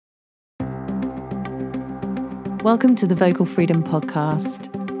Welcome to the Vocal Freedom Podcast.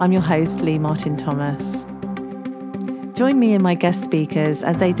 I'm your host, Lee Martin Thomas. Join me and my guest speakers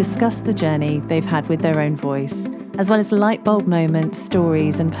as they discuss the journey they've had with their own voice, as well as light bulb moments,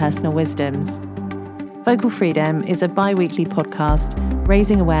 stories, and personal wisdoms. Vocal Freedom is a bi-weekly podcast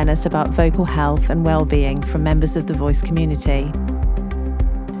raising awareness about vocal health and well-being from members of the voice community.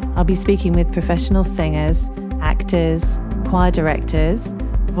 I'll be speaking with professional singers, actors, choir directors,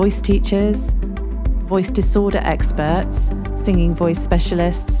 voice teachers, voice disorder experts, singing voice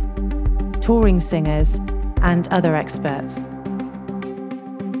specialists, touring singers, and other experts.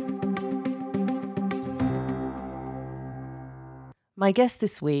 My guest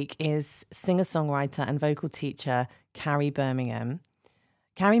this week is singer-songwriter and vocal teacher Carrie Birmingham.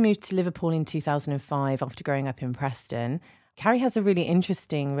 Carrie moved to Liverpool in 2005 after growing up in Preston. Carrie has a really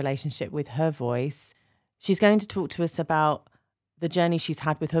interesting relationship with her voice. She's going to talk to us about the journey she's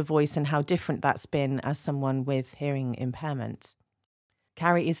had with her voice and how different that's been as someone with hearing impairment.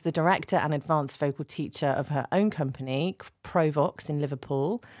 Carrie is the director and advanced vocal teacher of her own company, Provox in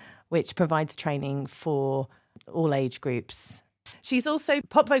Liverpool, which provides training for all age groups. She's also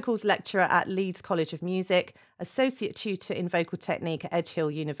pop vocals lecturer at Leeds College of Music, associate tutor in vocal technique at Edge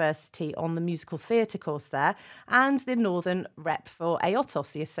Hill University on the musical theatre course there, and the Northern rep for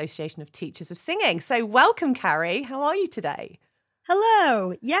AOTOS, the Association of Teachers of Singing. So welcome, Carrie. How are you today?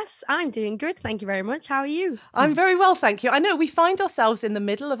 Hello. Yes, I'm doing good. Thank you very much. How are you? I'm very well, thank you. I know we find ourselves in the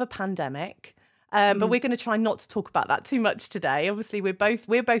middle of a pandemic, but we're going to try not to talk about that too much today. Obviously, we're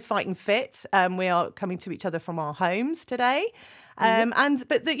both fighting fit. We are coming to each other from our homes today,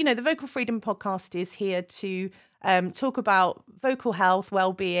 but the Vocal Freedom Podcast is here to talk about vocal health,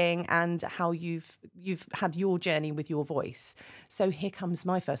 well-being, and how you've had your journey with your voice. So here comes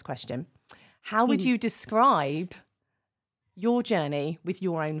my first question: how would you describe your journey with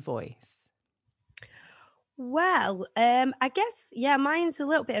your own voice? Well, I guess, mine's a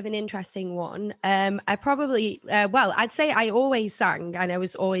little bit of an interesting one. I'd say I always sang and I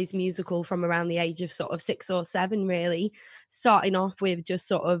was always musical from around the age of sort of 6 or 7, really, starting off with just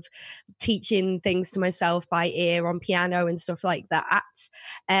sort of teaching things to myself by ear on piano and stuff like that.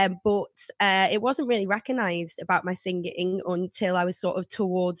 But it wasn't really recognised about my singing until I was sort of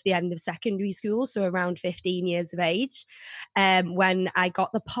towards the end of secondary school, so around 15 years of age, when I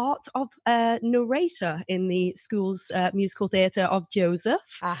got the part of narrator in the school's musical theatre of Joseph.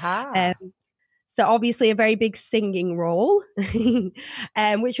 Aha. So obviously a very big singing role,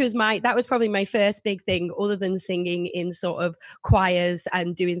 which was that was probably my first big thing, other than singing in sort of choirs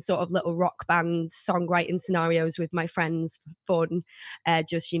and doing sort of little rock band songwriting scenarios with my friends for fun,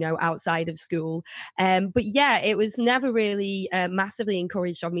 just, outside of school. But yeah, it was never really massively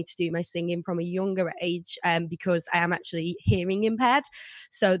encouraged of me to do my singing from a younger age, because I am actually hearing impaired.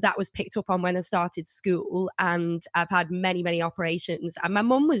 So that was picked up on when I started school, and I've had many, many operations. And my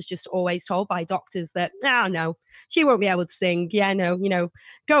mum was just always told by doctors that, no, she won't be able to sing. Yeah, no,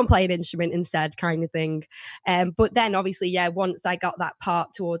 go and play an instrument instead, kind of thing. But then obviously, once I got that part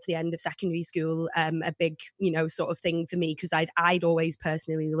towards the end of secondary school, a big, sort of thing for me, because I'd always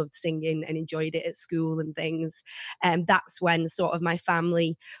personally loved singing and enjoyed it at school and things. And that's when sort of my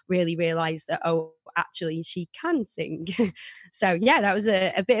family really realized that, oh, actually she can sing. So yeah, that was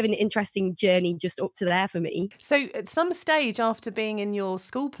a bit of an interesting journey just up to there for me. So at some stage after being in your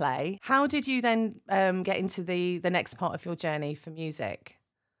school play, how did you then get into the next part of your journey for music?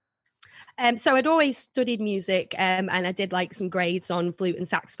 So I'd always studied music, and I did like some grades on flute and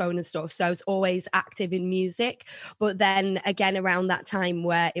saxophone and stuff. So I was always active in music. But then again, around that time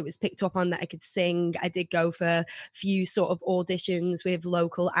where it was picked up on that I could sing, I did go for a few sort of auditions with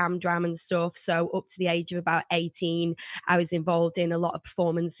local Amdram and stuff. So up to the age of about 18, I was involved in a lot of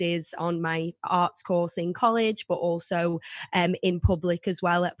performances on my arts course in college, but also in public as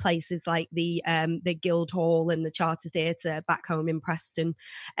well at places like the Guildhall and the Charter Theatre back home in Preston.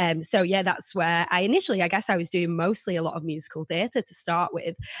 So yeah, that's where I initially, I guess I was doing mostly a lot of musical theatre to start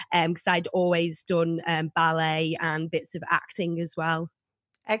with, because I'd always done ballet and bits of acting as well.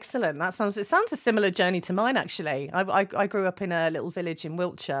 Excellent. It sounds a similar journey to mine, actually. I grew up in a little village in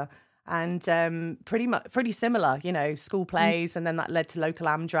Wiltshire, and pretty similar, school plays, and then that led to local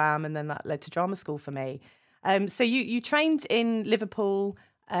Amdram, and then that led to drama school for me. So you trained in Liverpool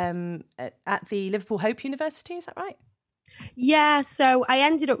at the Liverpool Hope University, is that right? Yeah, so I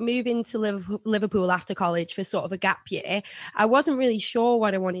ended up moving to Liverpool after college for sort of a gap year. I wasn't really sure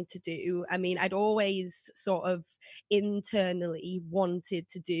what I wanted to do. I mean, I'd always sort of internally wanted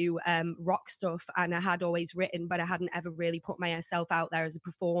to do rock stuff, and I had always written, but I hadn't ever really put myself out there as a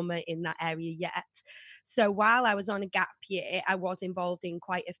performer in that area yet. So while I was on a gap year, I was involved in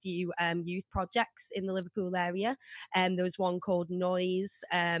quite a few youth projects in the Liverpool area. There was one called Noise,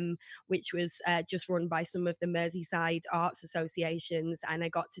 which was just run by some of the Merseyside arts associations. And I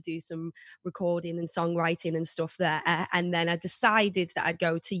got to do some recording and songwriting and stuff there. And then I decided that I'd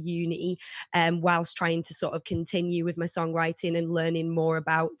go to uni whilst trying to sort of continue with my songwriting and learning more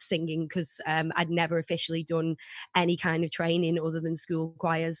about singing, because I'd never officially done any kind of training other than school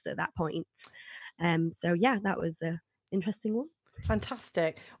choirs at that point. So yeah, that was a interesting one.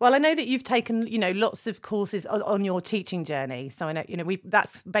 Fantastic. Well, I know that you've taken, lots of courses on your teaching journey. So I know, we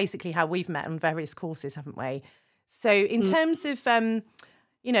that's basically how we've met on various courses, haven't we? So in Mm. terms of,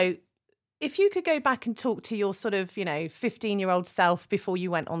 you know, if you could go back and talk to your sort of, 15-year-old self before you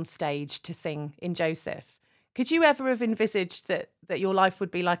went on stage to sing in Joseph, could you ever have envisaged that your life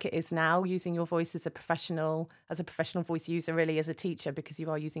would be like it is now, using your voice as a professional voice user, really as a teacher, because you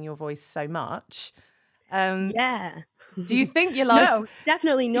are using your voice so much? Um, Yeah. do you think your life No,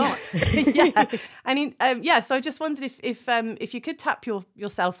 definitely yeah, not. yeah. I mean, yeah. So I just wondered if you could tap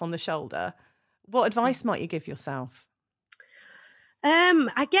yourself on the shoulder, what advice might you give yourself?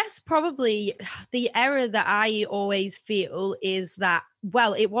 I guess probably the error that I always feel is that,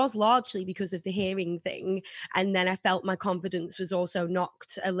 well, it was largely because of the hearing thing. And then I felt my confidence was also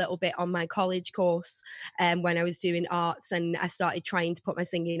knocked a little bit on my college course when I was doing arts, and I started trying to put my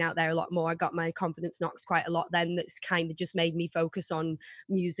singing out there a lot more. I got my confidence knocked quite a lot then. That's kind of just made me focus on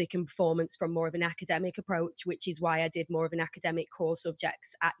music and performance from more of an academic approach, which is why I did more of an academic core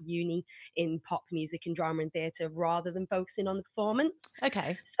subjects at uni in pop music and drama and theatre rather than focusing on the performance.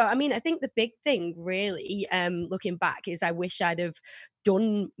 Okay. So, I mean, I think the big thing really, looking back, is I wish I'd have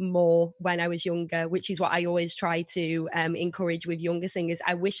done more when I was younger, which is what I always try to encourage with younger singers.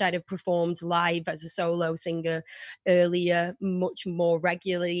 I wish I'd have performed live as a solo singer earlier, much more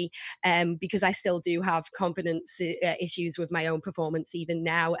regularly, because I still do have confidence issues with my own performance even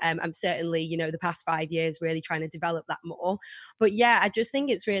now. I'm certainly, the past 5 years really trying to develop that more. But yeah, I just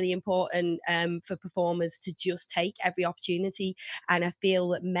think it's really important for performers to just take every opportunity. And I feel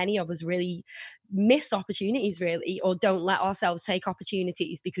that many of us really miss opportunities, really, or don't let ourselves take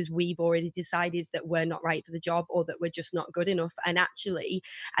opportunities because we've already decided that we're not right for the job or that we're just not good enough. And actually,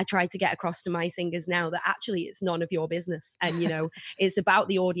 I try to get across to my singers now that actually it's none of your business. And, it's about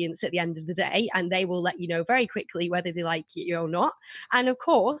the audience at the end of the day, and they will let you know very quickly whether they like you or not. And of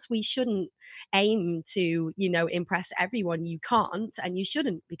course, we shouldn't aim to, impress everyone. You can't and you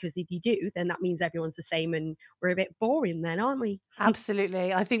shouldn't, because if you do, then that means everyone's the same and we're a bit boring then, aren't we?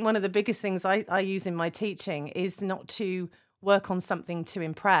 Absolutely. I think one of the biggest things I use in my teaching is not to work on something to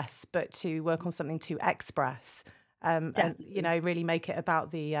impress, but to work on something to express. And Definitely. really make it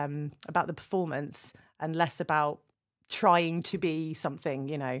about the performance and less about trying to be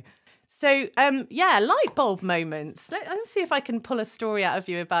something, So yeah, light bulb moments. Let's see if I can pull a story out of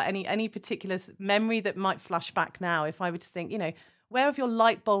you about any particular memory that might flash back now. If I were to think, where have your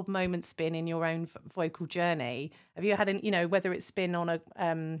light bulb moments been in your own vocal journey? Have you had whether it's been on a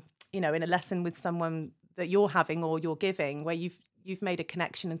in a lesson with someone that you're having or you're giving, where you've made a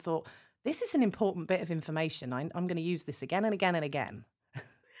connection and thought, this is an important bit of information. I'm going to use this again and again and again.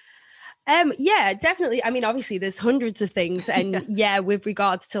 Yeah, definitely. I mean, obviously, there's hundreds of things, Yeah. and yeah, with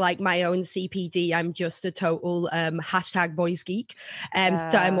regards to like my own CPD, I'm just a total hashtag voice geek. So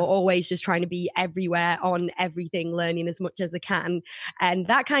I'm Yeah. always just trying to be everywhere on everything, learning as much as I can. And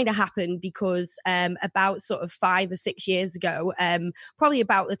that kind of happened because about sort of 5 or 6 years ago, probably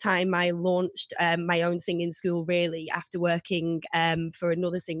about the time I launched my own singing school, really after working for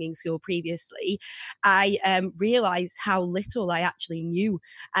another singing school previously, I realized how little I actually knew,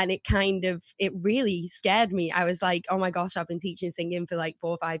 and it really scared me. I was like, oh my gosh, I've been teaching singing for like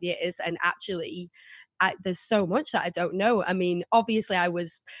 4 or 5 years, and actually there's so much that I don't know. I mean, obviously, I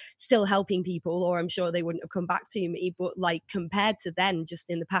was still helping people, or I'm sure they wouldn't have come back to me. But like compared to then, just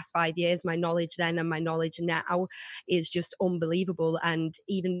in the past 5 years, my knowledge then and my knowledge now is just unbelievable. And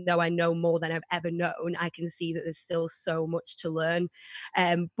even though I know more than I've ever known, I can see that there's still so much to learn.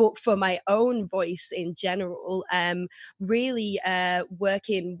 But for my own voice in general, really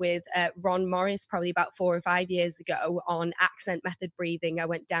working with Ron Morris probably about 4 or 5 years ago on accent method breathing. I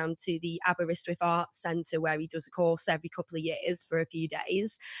went down to the Aberystwyth Arts Centre, where he does a course every couple of years for a few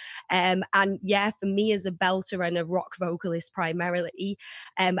days. And yeah, for me as a belter and a rock vocalist primarily,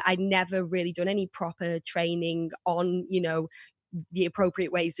 I'd never really done any proper training on, the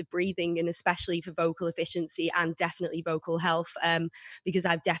appropriate ways of breathing, and especially for vocal efficiency and definitely vocal health, because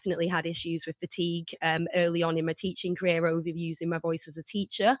I've definitely had issues with fatigue early on in my teaching career, overusing my voice as a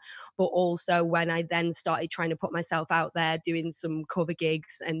teacher, but also when I then started trying to put myself out there doing some cover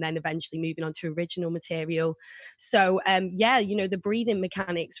gigs and then eventually moving on to original material. So yeah, the breathing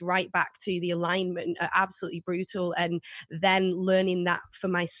mechanics right back to the alignment are absolutely brutal, and then learning that for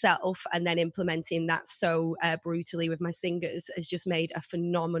myself and then implementing that so brutally with my singers has just made a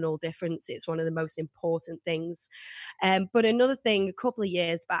phenomenal difference. It's one of the most important things. But another thing, a couple of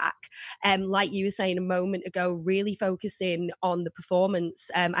years back, like you were saying a moment ago, really focusing on the performance.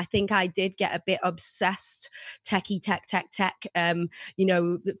 I think I did get a bit obsessed, techie, tech,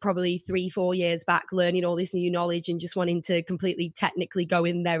 probably 3-4 years back, learning all this new knowledge and just wanting to completely technically go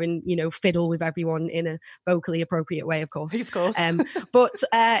in there and, fiddle with everyone in a vocally appropriate way, of course. Of course. But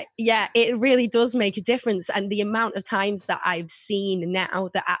yeah, it really does make a difference. And the amount of times that I've seen now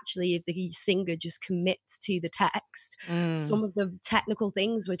that actually if the singer just commits to the text, some of the technical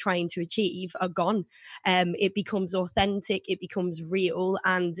things we're trying to achieve are gone. It becomes authentic, it becomes real,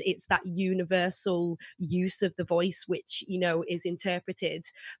 and it's that universal use of the voice which, is interpreted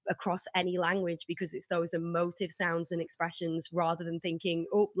across any language, because it's those emotive sounds and expressions rather than thinking,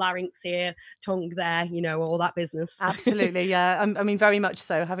 oh, larynx here, tongue there, all that business. Absolutely, yeah. I mean, very much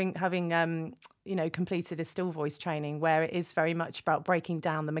so. Having completed a still voice training where it is very much about breaking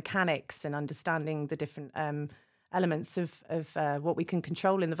down the mechanics and understanding the different elements of what we can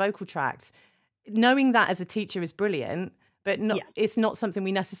control in the vocal tracts. Knowing that as a teacher is brilliant, but it's not something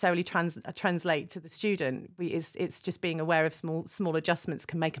we necessarily translate to the student. It's just being aware of small adjustments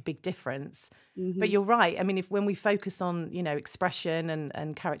can make a big difference. Mm-hmm. But you're right. I mean, when we focus on expression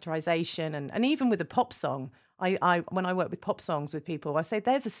and characterization and even with a pop song, I when I work with pop songs with people, I say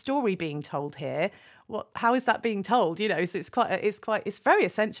there's a story being told here. How is that being told? So it's very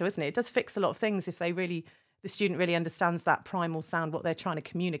essential, isn't it? It does fix a lot of things if the student really understands that primal sound, what they're trying to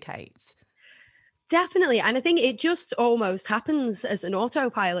communicate. Definitely. And I think it just almost happens as an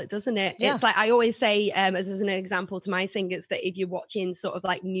autopilot, doesn't it? Yeah. It's like I always say, as an example to my singers, that if you're watching sort of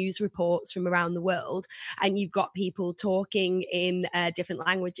like news reports from around the world and you've got people talking in different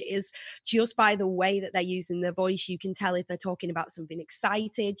languages, just by the way that they're using their voice, you can tell if they're talking about something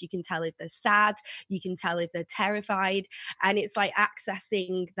excited, you can tell if they're sad, you can tell if they're terrified. And it's like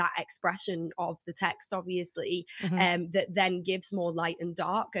accessing that expression of the text, obviously, that then gives more light and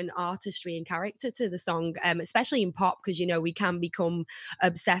dark and artistry and character to the song, especially in pop, because we can become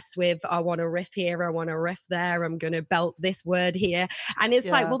obsessed with, I want to riff here, I want to riff there, I'm going to belt this word here, and it's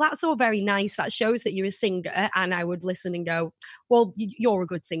like, well, that's all very nice, that shows that you're a singer, and I would listen and go, well, you're a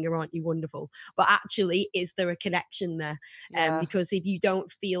good singer, aren't you? Wonderful. But actually, is there a connection there? Because if you don't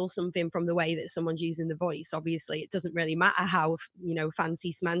feel something from the way that someone's using the voice, obviously it doesn't really matter how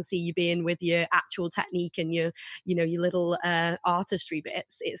fancy smancy you being with your actual technique and your little artistry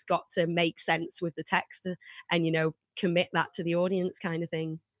bits. It's got to make sense with the text and commit that to the audience, kind of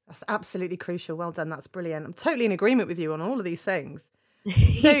thing. That's absolutely crucial. Well done. That's brilliant. I'm totally in agreement with you on all of these things.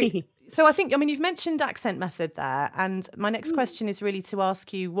 So I think, you've mentioned accent method there, and my next question is really to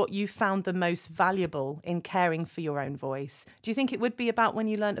ask you what you found the most valuable in caring for your own voice. Do you think it would be about when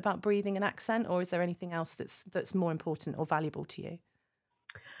you learned about breathing and accent, or is there anything else that's more important or valuable to you?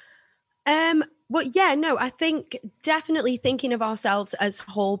 Well, yeah, no, I think definitely thinking of ourselves as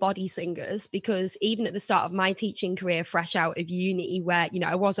whole body singers, because even at the start of my teaching career, fresh out of uni, where,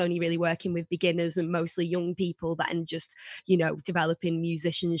 I was only really working with beginners and mostly young people that and just, developing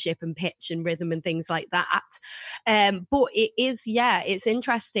musicianship and pitch and rhythm and things like that. But it's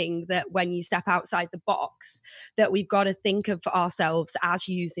interesting that when you step outside the box, that we've got to think of ourselves as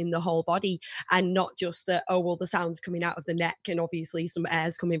using the whole body and not just that, oh, well, the sound's coming out of the neck and obviously some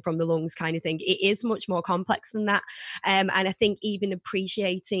air's coming from the lungs kind of thing. It is much more complex than that. And I think even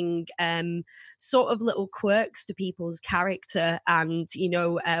appreciating sort of little quirks to people's character and,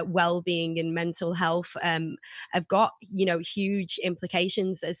 well-being and mental health have got, huge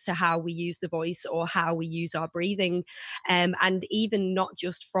implications as to how we use the voice or how we use our breathing. And even not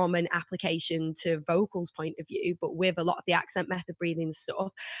just from an application to vocals point of view, but with a lot of the accent method breathing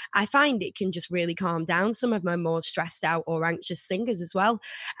stuff, I find it can just really calm down some of my more stressed out or anxious singers as well.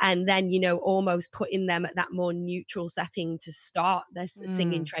 And then, almost almost putting them at that more neutral setting to start their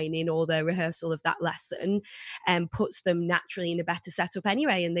singing training or the rehearsal of that lesson, and puts them naturally in a better setup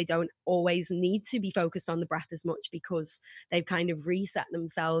anyway. And they don't always need to be focused on the breath as much because they've kind of reset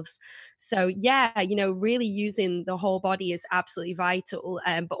themselves. So yeah, really using the whole body is absolutely vital,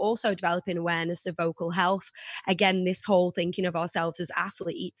 but also developing awareness of vocal health. Again, this whole thinking of ourselves as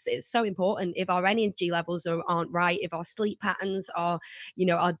athletes is so important. If our energy levels aren't right, if our sleep patterns are,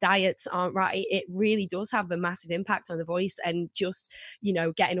 our diets aren't right, it really does have a massive impact on the voice. And just,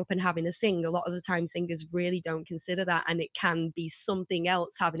 getting up and having a sing, a lot of the time singers really don't consider that, and it can be something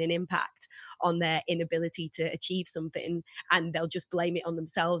else having an impact on their inability to achieve something, and they'll just blame it on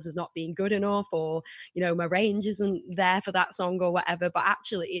themselves as not being good enough, or my range isn't there for that song or whatever. But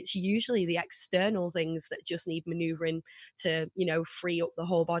actually it's usually the external things that just need maneuvering to free up the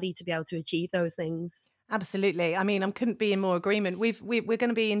whole body to be able to achieve those things. Absolutely. I mean, I couldn't be in more agreement. We're going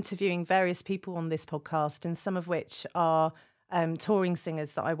to be interviewing various people on this podcast, and some of which are touring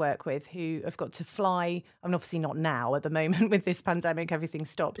singers that I work with who have got to fly. I mean, obviously not now at the moment with this pandemic, everything's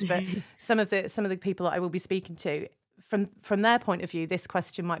stopped. But some of the people that I will be speaking to, from their point of view, this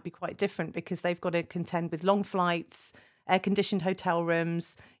question might be quite different because they've got to contend with long flights, air-conditioned hotel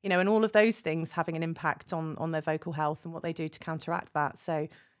rooms, and all of those things having an impact on their vocal health and what they do to counteract that. So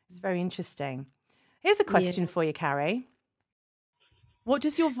it's very interesting. Here's a question for you, Carrie. What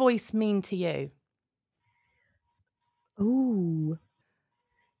does your voice mean to you? Ooh.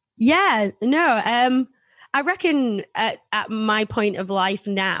 Yeah, no, I reckon at my point of life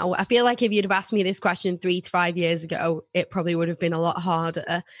now, I feel like if you'd have asked me this question 3 to 5 years ago, it probably would have been a lot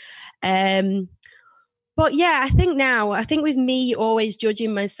harder. But yeah, I think with me always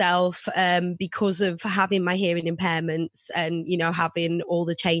judging myself because of having my hearing impairments and, having all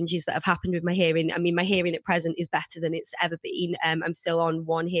the changes that have happened with my hearing. I mean, my hearing at present is better than it's ever been. I'm still on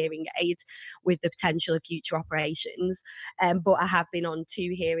one hearing aid with the potential of future operations. But I have been on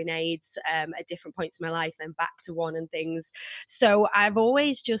 2 hearing aids at different points in my life, then back to one and things. So I've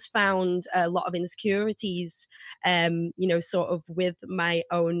always just found a lot of insecurities, sort of with my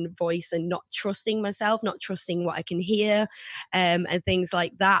own voice, and not trusting myself, not trusting what I can hear, and things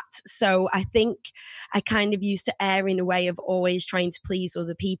like that. So I think I kind of used to err in a way of always trying to please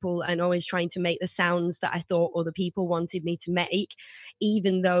other people and always trying to make the sounds that I thought other people wanted me to make,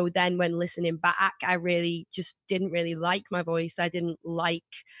 even though then when listening back, I really just didn't really like my voice. I didn't like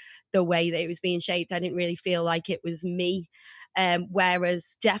the way that it was being shaped. I didn't really feel like it was me.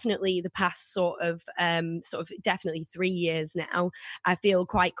 Whereas definitely the past sort of definitely 3 years now, I feel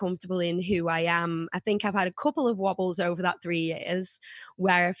quite comfortable in who I am. I think I've had a couple of wobbles over that 3 years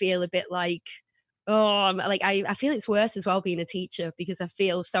where I feel a bit like, I feel it's worse as well being a teacher, because I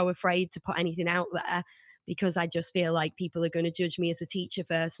feel so afraid to put anything out there, because I just feel like people are going to judge me as a teacher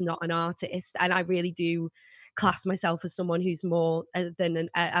first, not an artist. And I really do class myself as someone who's more than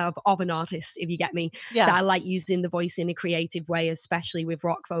of an artist, if you get me. Yeah. So I like using the voice in a creative way, especially with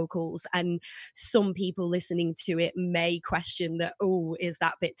rock vocals. And some people listening to it may question that, oh, is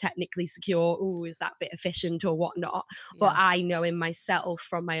that bit technically secure? Oh, is that bit efficient or whatnot? Yeah. But I know in myself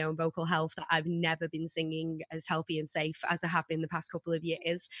from my own vocal health that I've never been singing as healthy and safe as I have been the past couple of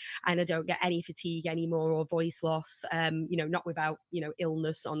years. And I don't get any fatigue anymore or voice loss, not without,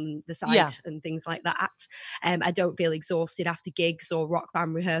 illness on the side and things like that. I don't feel exhausted after gigs or rock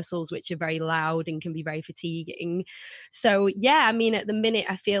band rehearsals, which are very loud and can be very fatiguing. So yeah, I mean, at the minute,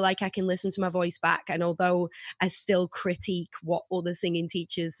 I feel like I can listen to my voice back. And although I still critique what other singing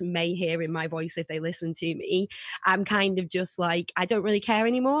teachers may hear in my voice if they listen to me, I'm kind of just like, I don't really care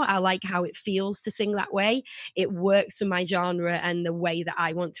anymore. I like how it feels to sing that way. It works for my genre and the way that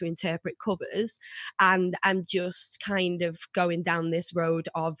I want to interpret covers. And I'm just kind of going down this road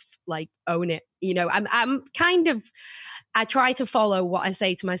of like, own it. I'm kind of, I try to follow what I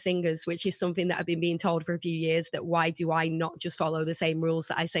say to my singers, which is something that I've been being told for a few years, that why do I not just follow the same rules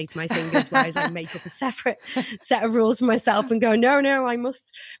that I say to my singers, whereas I make up a separate set of rules for myself and go, no, I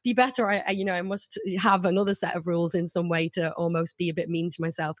must be better. I must have another set of rules in some way to almost be a bit mean to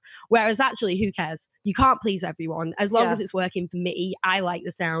myself. Whereas actually, who cares? You can't please everyone. As long as it's working for me, I like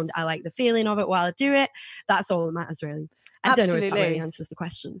the sound, I like the feeling of it while I do it. That's all that matters, really. I don't know if that really answers the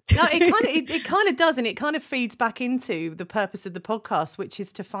question. No, it kind of does, and it kind of feeds back into the purpose of the podcast, which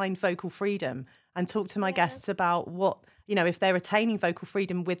is to find vocal freedom and talk to my guests about what, if they're attaining vocal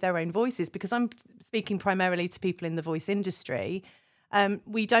freedom with their own voices, because I'm speaking primarily to people in the voice industry.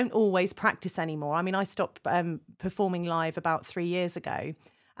 We don't always practice anymore. I mean, I stopped performing live about 3 years ago,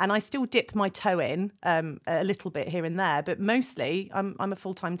 and I still dip my toe in a little bit here and there, but mostly I'm a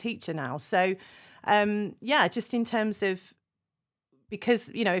full-time teacher now. So just in terms of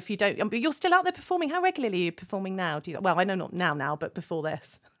because, you know, if you don't, but you're still out there performing. How regularly are you performing now? Do you, well, I know not now, but before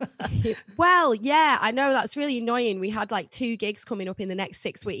this. Well, yeah, I know that's really annoying. We had like 2 gigs coming up in the next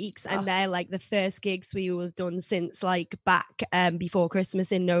 6 weeks, and they're like the first gigs we will have done since like back before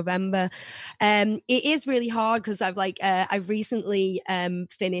Christmas in November. It is really hard because I've recently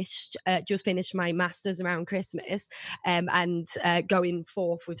just finished my master's around Christmas, and going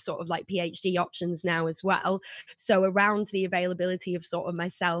forth with sort of like PhD options now as well. So around the availability of sort of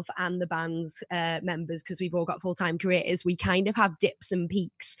myself and the band's members, because we've all got full-time careers, we kind of have dips and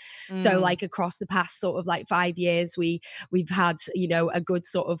peaks. So like across the past sort of like 5 years, we've had, you know, a good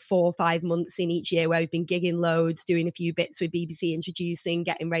sort of 4 or 5 months in each year where we've been gigging loads, doing a few bits with BBC Introducing,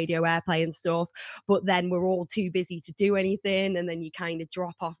 getting radio airplay and stuff. But then we're all too busy to do anything, and then you kind of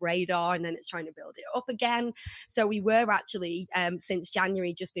drop off radar, and then it's trying to build it up again. So we were actually since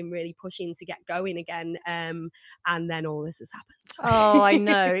January just been really pushing to get going again, and then all this has happened. Oh, I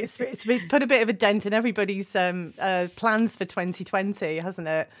know. It's put a bit of a dent in everybody's plans for 2020, hasn't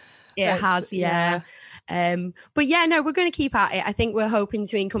it? It has, yeah. But yeah, no, we're going to keep at it. I think we're hoping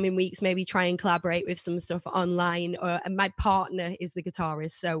to, in coming weeks, maybe try and collaborate with some stuff online. And my partner is the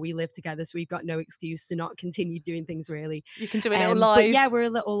guitarist, so we live together, so we've got no excuse to not continue doing things, really. You can do it all live. But yeah, we're a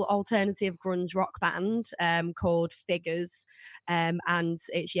little alternative grunge rock band called Figures, and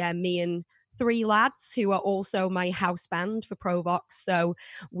it's me and 3 lads who are also my house band for Provox. So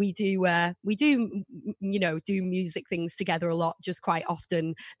we do you know, do music things together a lot. Just quite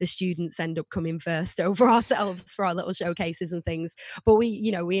often the students end up coming first over ourselves for our little showcases and things. But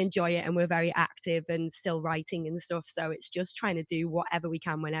we enjoy it, and we're very active and still writing and stuff. So it's just trying to do whatever we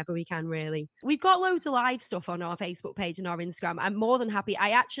can whenever we can, really. We've got loads of live stuff on our Facebook page and our Instagram. I'm more than happy.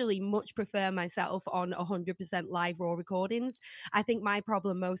 I actually much prefer myself on 100% live raw recordings. I think my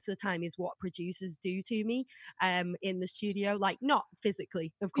problem most of the time is what producers do to me in the studio, like not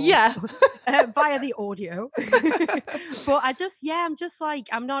physically, of course, via the audio. But I'm just like,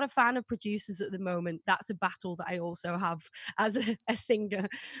 I'm not a fan of producers at the moment. That's a battle that I also have as a singer,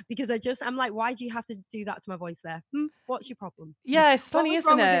 because I'm like, why do you have to do that to my voice there? What's your problem? Yeah, it's funny,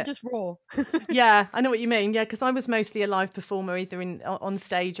 isn't it? Just raw. Yeah, I know what you mean. Yeah, because I was mostly a live performer, either on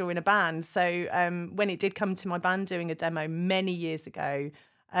stage or in a band. So when it did come to my band doing a demo many years ago,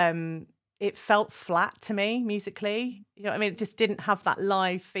 it felt flat to me musically. You know what I mean? It just didn't have that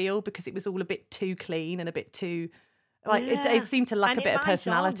live feel because it was all a bit too clean and a bit too, like, it seemed to lack a bit of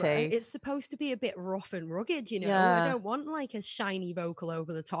personality. Genre, it's supposed to be a bit rough and rugged, you know. I don't want like a shiny vocal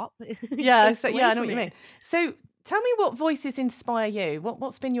over the top. Yeah, so I know what you mean. So tell me, what voices inspire you?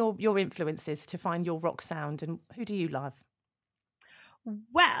 What's been your influences to find your rock sound, and who do you love?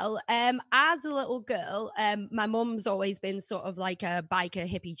 Well, as a little girl, my mum's always been sort of like a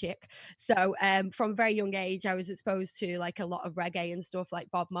biker hippie chick. So from a very young age, I was exposed to like a lot of reggae and stuff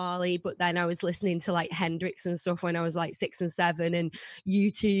like Bob Marley. But then I was listening to like Hendrix and stuff when I was like 6 and 7, and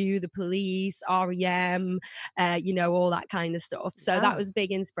U2, The Police, REM, you know, all that kind of stuff. So that was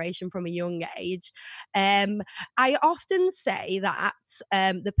big inspiration from a young age. I often say that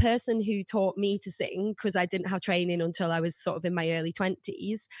the person who taught me to sing, because I didn't have training until I was sort of in my early 20s,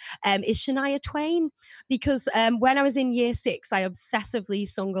 is Shania Twain, because when I was in year 6, I obsessively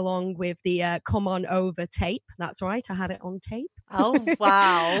sung along with the Come On Over tape. That's right, I had it on tape. Oh,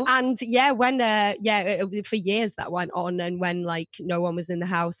 wow. And yeah, when for years that went on, and when like no one was in the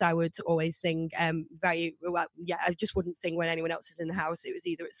house, I would always sing very well. Yeah, I just wouldn't sing when anyone else was in the house. It was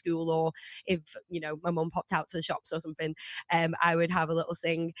either at school or if, you know, my mum popped out to the shops or something, I would have a little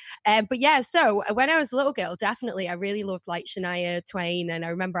sing. But yeah, so when I was a little girl, definitely I really loved like Shania Twain, and I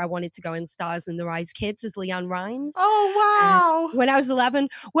remember I wanted to go in Stars and the Rise Kids as LeAnn Rimes. Oh, wow. When I was 11.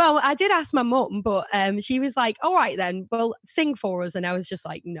 Well, I did ask my mum, but she was like, all right then, well, sing for us. And I was just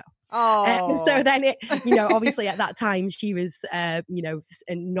like, no. So then it, you know, obviously at that time she was, you know,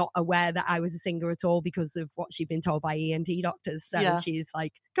 not aware that I was a singer at all because of what she'd been told by ENT doctors. So she's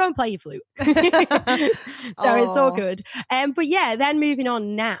like, go and play your flute. So it's all good. But yeah, then moving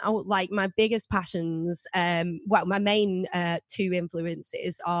on now, like my biggest passions, well, my main 2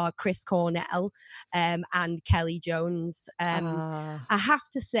 influences are Chris Cornell and Kelly Jones. I have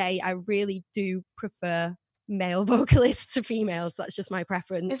to say, I really do prefer male vocalists to females. That's just my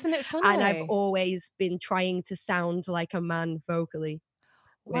preference. Isn't it funny? And I've always been trying to sound like a man vocally.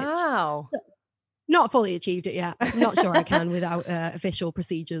 Wow. Not fully achieved it yet. I'm not sure I can without official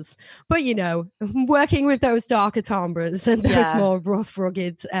procedures. But, you know, working with those darker timbres and those more rough,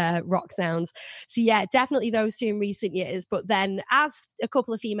 rugged rock sounds. So, yeah, definitely those two in recent years. But then as a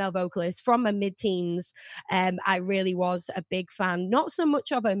couple of female vocalists from my mid-teens, I really was a big fan, not so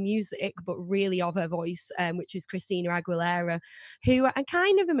much of her music, but really of her voice, which is Christina Aguilera, who I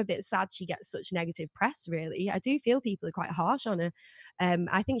kind of am a bit sad she gets such negative press, really. I do feel people are quite harsh on her.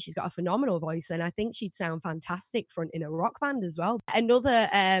 I think she's got a phenomenal voice, and I think she'd sound fantastic fronting a rock band as well. Another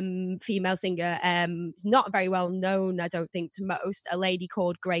female singer, not very well known, I don't think, to most, a lady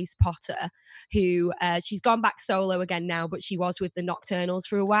called Grace Potter, who she's gone back solo again now, but she was with the Nocturnals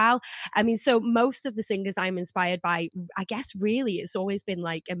for a while. I mean, so most of the singers I'm inspired by, I guess really it's always been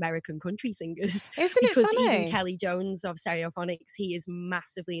like American country singers. Isn't it because funny? even Kelly Jones of Stereophonics, he is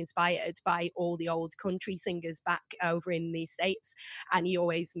massively inspired by all the old country singers back over in the States. And he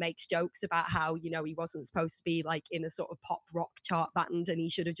always makes jokes about how, you know, he wasn't supposed to be like in a sort of pop rock chart band and he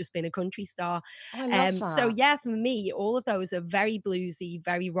should have just been a country star. I love that. So yeah, for me, all of those are very bluesy,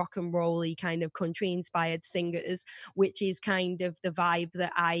 very rock and rolly kind of country inspired singers, which is kind of the vibe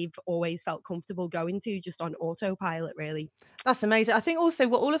that I've always felt comfortable going to, just on autopilot, really. That's amazing. I think also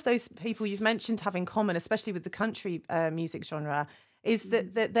what all of those people you've mentioned have in common, especially with the country music genre, is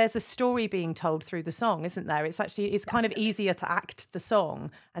that there's a story being told through the song, isn't there? It's kind of easier to act the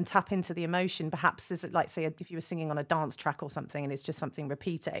song and tap into the emotion, perhaps, as like, say, if you were singing on a dance track or something and it's just something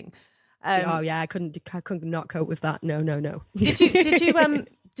repeating. Oh yeah, I couldn't not cope with that. No.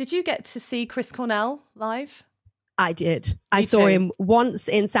 Did you get to see Chris Cornell live? I did. I saw him once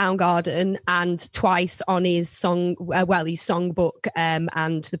in Soundgarden and twice on his songbook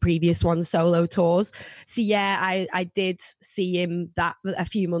and the previous one solo tours. So yeah, I did see him that a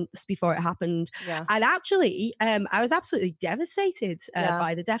few months before it happened. Yeah. And actually, I was absolutely devastated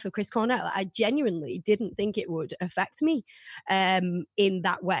by the death of Chris Cornell. I genuinely didn't think it would affect me in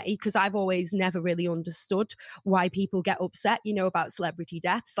that way, because I've always never really understood why people get upset, you know, about celebrity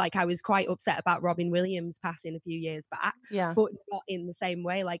deaths. Like, I was quite upset about Robin Williams passing a few years back, but not in the same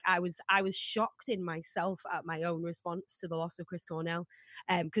way. Like, I was shocked in myself at my own response to the loss of Chris Cornell,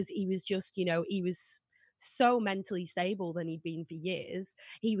 because he was just, you know, he was so mentally stable than he'd been for years.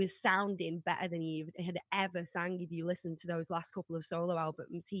 He was sounding better than he had ever sang. If you listen to those last couple of solo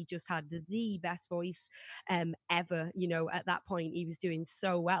albums, he just had the best voice ever. You know, at that point he was doing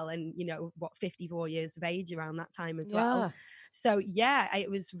so well, and you know, 54 years of age around that time as well. So yeah, it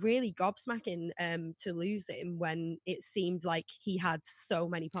was really gobsmacking to lose him when it seemed like he had so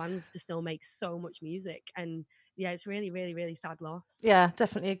many plans to still make so much music. And yeah, it's really, really, really sad loss. Yeah,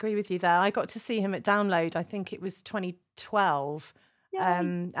 definitely agree with you there. I got to see him at Download. I think it was 2012,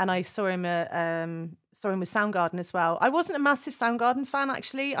 and I saw him with Soundgarden as well. I wasn't a massive Soundgarden fan,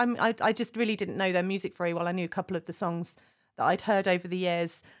 actually. I just really didn't know their music very well. I knew a couple of the songs that I'd heard over the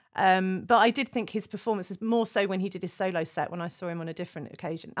years, but I did think his performances, more so when he did his solo set, when I saw him on a different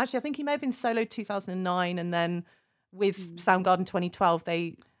occasion. Actually, I think he may have been solo 2009, and then with Soundgarden 2012,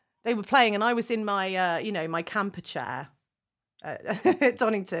 they were playing, and I was in my, my camper chair at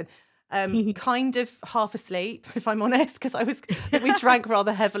Donington, kind of half asleep, if I'm honest, because we drank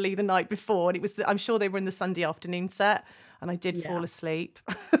rather heavily the night before, and I'm sure they were in the Sunday afternoon set, and I did fall asleep.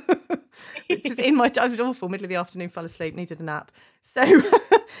 Which is I was awful, middle of the afternoon, fell asleep, needed a nap.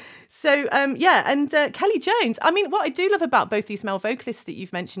 So, and Kelly Jones. I mean, what I do love about both these male vocalists that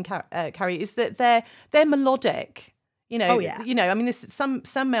you've mentioned, Carrie, is that they're melodic. You know, I mean, this some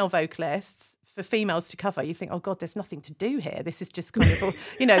male vocalists, for females to cover, you think, oh God, there's nothing to do here. This is just kind of,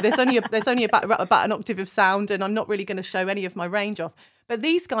 there's only about an octave of sound, and I'm not really going to show any of my range off. But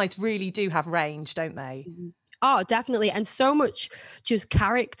these guys really do have range, don't they? Mm-hmm. Oh, definitely. And so much just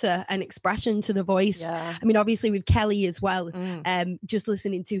character and expression to the voice. Yeah. I mean, obviously with Kelly as well, just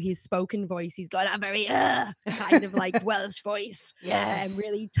listening to his spoken voice, he's got a very kind of like Welsh voice. Yes.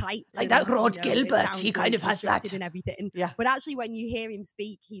 Really tight. Like that Rod Gilbert, he kind of has that. And everything. Yeah. But actually when you hear him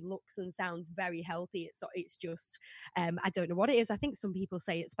speak, he looks and sounds very healthy. It's just, I don't know what it is. I think some people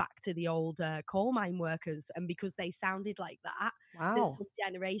say it's back to the old coal mine workers, and because they sounded like that, that some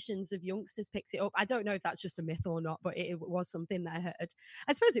generations of youngsters picked it up. I don't know if that's just a myth or not, but it was something that I heard.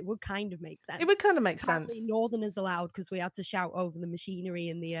 I suppose it would kind of make sense. It would kind of make sense. Northerners allowed, because we had to shout over the machinery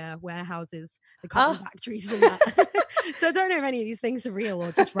in the warehouses, the cotton factories and that. So I don't know if any of these things are real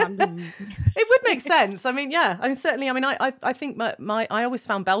or just random. It would make sense. I mean, yeah. I think I always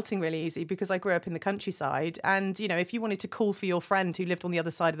found belting really easy because I grew up in the countryside, and if you wanted to call for your friend who lived on the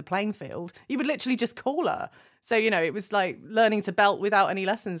other side of the playing field, you would literally just call her. So it was like learning to belt without any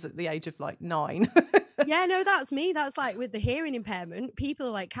lessons at the age of like 9. Yeah, no, that's me. That's like with the hearing impairment. People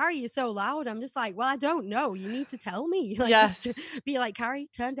are like, Carrie, you're so loud. I'm just like, well, I don't know. You need to tell me. Like, just Yes. be like, Carrie,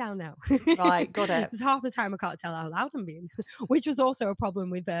 turn down now. Right. Got it. Because half the time I can't tell how loud I'm being, which was also a problem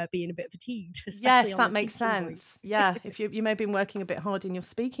with being a bit fatigued, especially Yes, on that the makes teaching voice. sense. Yeah, if you may have been working a bit hard in your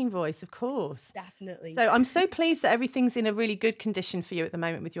speaking voice, of course. Definitely. So I'm so pleased that everything's in a really good condition for you at the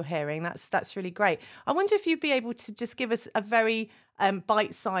moment with your hearing. That's really great. I wonder if you'd be able to just give us a very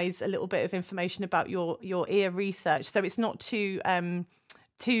bite size, a little bit of information about your ear research, so it's not too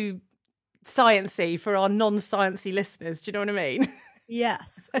sciencey for our non-sciencey listeners. Do you know what I mean?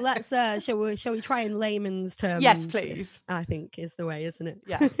 Yes. Let's shall we try in layman's Yes, terms, this please. I think is the way, isn't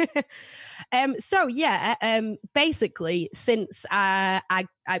Yeah. it? So yeah, basically since I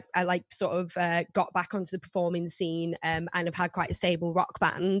like sort of got back onto the performing scene and have had quite a stable rock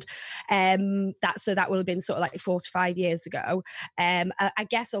band, that will have been sort of like 4 to 5 years ago. I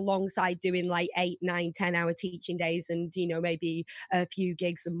guess alongside doing like 8, 9, 10 hour teaching days and maybe a few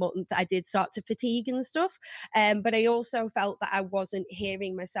gigs a month, I did start to fatigue and stuff. But I also felt that I wasn't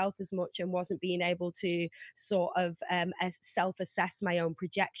hearing myself as much and wasn't being able to sort of self-assess my own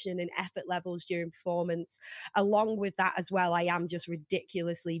projection and effort levels during performance. Along with that as well, I am just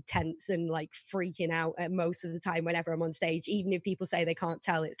ridiculously tense and like freaking out most of the time whenever I'm on stage. Even if people say they can't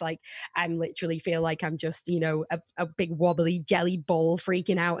tell, it's like I'm literally feel like I'm just a big wobbly jelly ball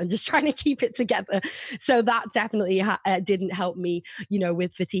freaking out and just trying to keep it together. So that definitely didn't help me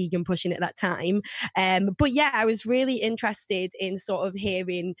with fatigue and pushing at that time. But yeah, I was really interested in sort of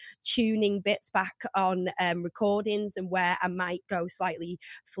hearing tuning bits back on recordings and where I might go slightly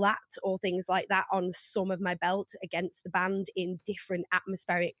flat or things like that on some of my belt against the band in different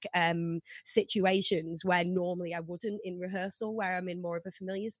atmospheric situations where normally I wouldn't in rehearsal, where I'm in more of a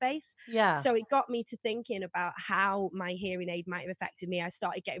familiar space. Yeah. So it got me to thinking about how my hearing aid might have affected me. I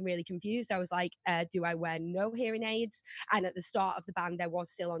started getting really confused. I was like, do I wear no hearing aids? And at the start of the band, I was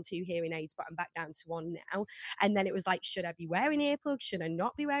still on 2 hearing aids, but I'm back down to 1 now. And then it was like, should I be wearing earplugs? Should I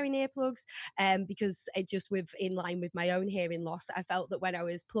not be wearing earplugs? Because it just with in line with my own hearing loss, I felt that when I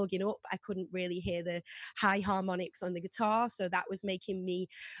was plugging up, I couldn't really hear the high harmonics on the guitar. So that was making me,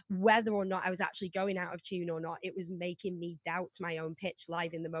 whether or not I was actually going out of tune or not, it was making me doubt my own pitch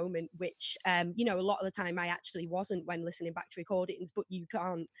live in the moment, which, a lot of the time I actually wasn't when listening back to recordings, but you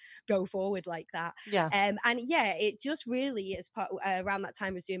can't go forward like that. Yeah. And yeah, it just really, as part around that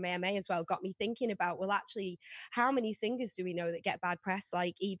time I was doing my MA as well, got me thinking about, well, actually, how many singers do we know that get bad press?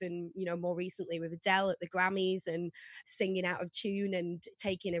 Like even, more recently with Adele at the Grammys and singing out of tune and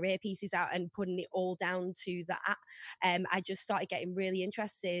taking her earpieces out and putting it all down to that. I just started getting really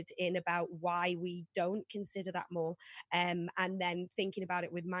interested in about why we don't consider that more. And then thinking about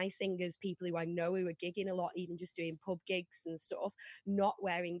it with my singers, people who I know who are gigging a lot, even just doing pub gigs and stuff, not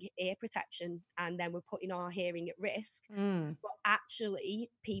wearing ear protection, and then we're putting our hearing at risk. Mm. But actually,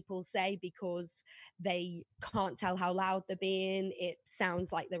 people say because they can't tell how loud they're being, it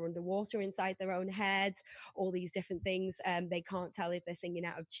sounds like they're underwater inside their own head, all these different things. They can't tell if they're singing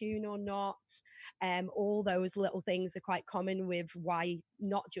out of tune or not. All those little things are quite common with why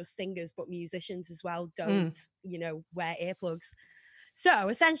not just singers, but musicians as well don't, wear earplugs. So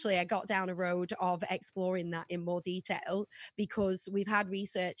essentially, I got down a road of exploring that in more detail because we've had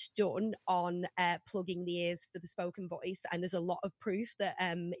research done on plugging the ears for the spoken voice, and there's a lot of proof that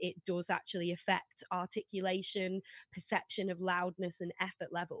it does actually affect articulation, perception of loudness, and effort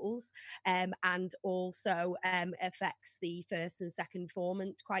levels, and also affects the first and second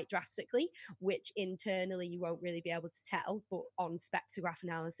formant quite drastically, which internally you won't really be able to tell, but on spectrograph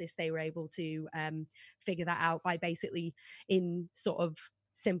analysis, they were able to figure that out by basically, in sort of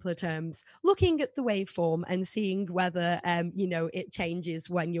simpler terms, looking at the waveform and seeing whether it changes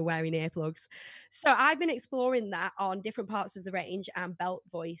when you're wearing earplugs. So I've been exploring that on different parts of the range and belt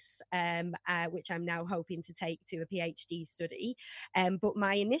voice, which I'm now hoping to take to a PhD study. But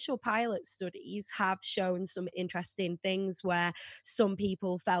my initial pilot studies have shown some interesting things where some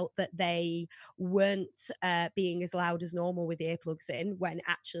people felt that they weren't being as loud as normal with earplugs in, when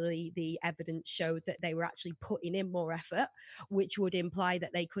actually the evidence showed that they were actually putting in more effort, which would imply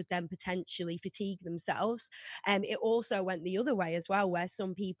that they could then potentially fatigue themselves. It also went the other way as well, where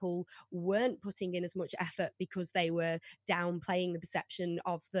some people weren't putting in as much effort because they were downplaying the perception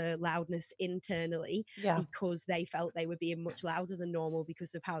of the loudness internally, Yeah. because they felt they were being much louder than normal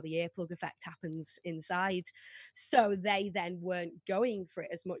because of how the earplug effect happens inside. So they then weren't going for it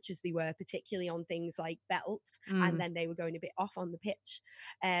as much as they were, particularly on things like belt, and then they were going a bit off on the pitch.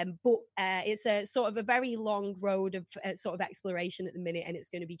 But it's a sort of a very long road of sort of exploration at the minute, and it's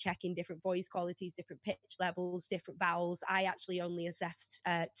going to be checking different voice qualities, different pitch levels, different vowels. I actually only assessed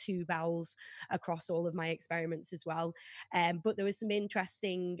 2 vowels across all of my experiments as well. But there was some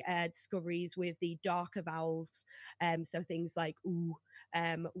interesting discoveries with the darker vowels. So things like ooh,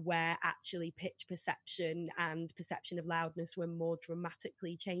 where actually pitch perception and perception of loudness were more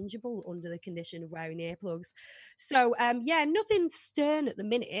dramatically changeable under the condition of wearing earplugs. So yeah, nothing stern at the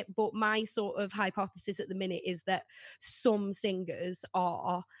minute, but my sort of hypothesis at the minute is that some singers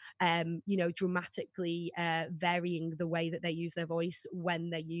are, dramatically varying the way that they use their voice when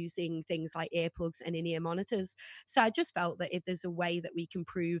they're using things like earplugs and in-ear monitors. So I just felt that if there's a way that we can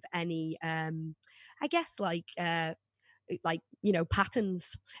prove any, I guess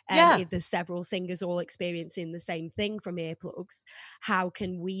patterns, Yeah. if there's several singers all experiencing the same thing from earplugs, how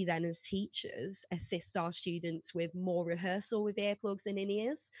can we then as teachers assist our students with more rehearsal with earplugs and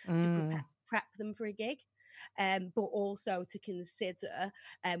in-ears to prep them for a gig, but also to consider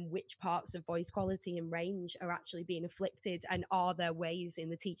which parts of voice quality and range are actually being afflicted, and are there ways in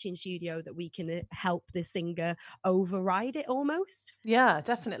the teaching studio that we can help the singer override it almost. Yeah,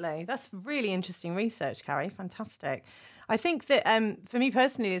 definitely. That's really interesting research, Carrie. Fantastic. I think that for me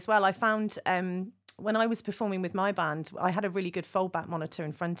personally as well, I found when I was performing with my band, I had a really good foldback monitor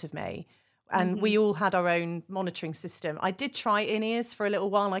in front of me, and we all had our own monitoring system. I did try in-ears for a little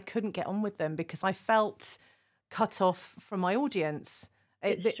while, and I couldn't get on with them because I felt cut off from my audience.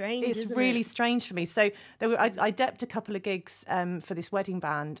 It's strange. It's really strange for me. So I depped a couple of gigs for this wedding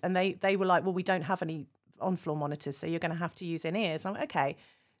band, and they were like, well, we don't have any on-floor monitors, so you're going to have to use in-ears. I'm like, okay.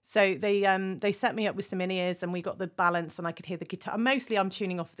 So they set me up with some in-ears, and we got the balance, and I could hear the guitar. Mostly I'm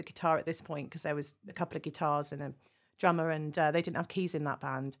tuning off the guitar at this point because there was a couple of guitars and a drummer, and they didn't have keys in that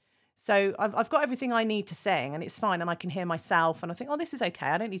band. So I've got everything I need to sing, and it's fine, and I can hear myself, and I think, oh, this is okay.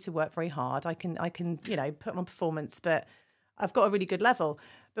 I don't need to work very hard. I can put on a performance, but I've got a really good level.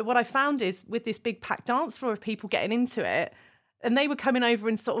 But what I found is with this big packed dance floor of people getting into it, and they were coming over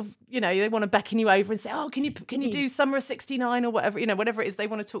and sort of, they want to beckon you over and say, oh, can you do Summer of '69 or whatever, whatever it is, they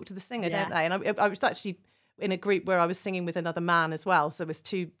want to talk to the singer, don't they? And I was actually in a group where I was singing with another man as well. So there was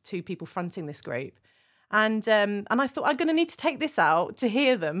two people fronting this group. And I thought, I'm going to need to take this out to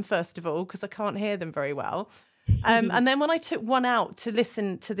hear them, first of all, because I can't hear them very well. And then when I took one out to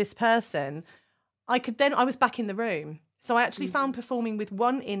listen to this person, I was back in the room. So I actually found performing with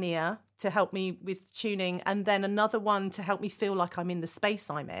one in-ear to help me with tuning, and then another one to help me feel like I'm in the space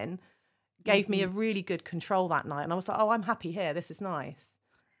I'm in, gave me a really good control that night. And I was like, oh, I'm happy here. This is nice.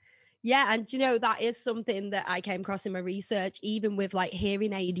 Yeah, and that is something that I came across in my research, even with like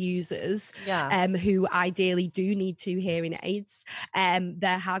hearing aid users, who ideally do need 2 hearing aids.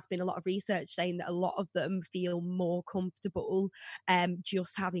 There has been a lot of research saying that a lot of them feel more comfortable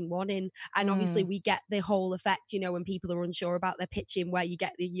just having one in. And obviously we get the whole effect, when people are unsure about their pitching, where you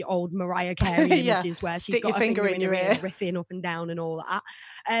get the old Mariah Carey images where she's got a finger in your ear, riffing up and down and all that.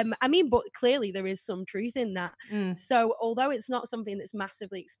 But clearly there is some truth in that. So although it's not something that's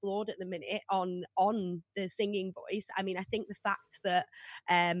massively explored at the minute on the singing voice, I think the fact that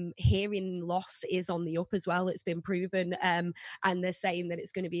hearing loss is on the up as well, it's been proven, and they're saying that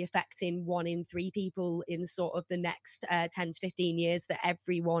it's going to be affecting 1 in 3 people in sort of the next 10 to 15 years, that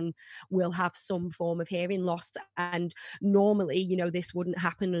everyone will have some form of hearing loss. And normally, this wouldn't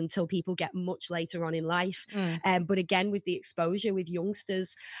happen until people get much later on in life. But again, with the exposure with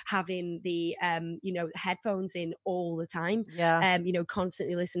youngsters having the headphones in all the time,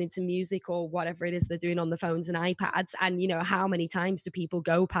 constantly listening to music or whatever it is they're doing on the phones and iPads, and how many times do people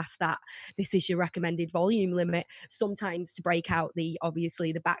go past that this is your recommended volume limit, sometimes to break out the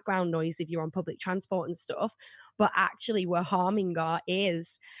background noise if you're on public transport and stuff, but actually we're harming our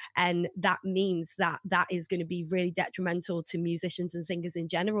ears. And that means that is going to be really detrimental to musicians and singers in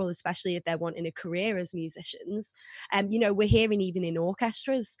general, especially if they're wanting a career as musicians. We're hearing even in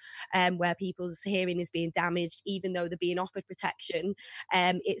orchestras where people's hearing is being damaged, even though they're being offered protection.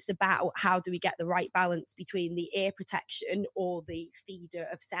 It's about how do we get the right balance between the ear protection or the feeder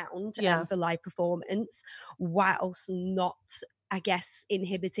of sound for live performance, whilst not, I guess,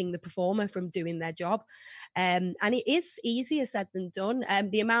 inhibiting the performer from doing their job. And it is easier said than done.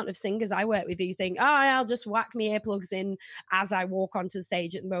 The amount of singers I work with who think, oh, I'll just whack my earplugs in as I walk onto the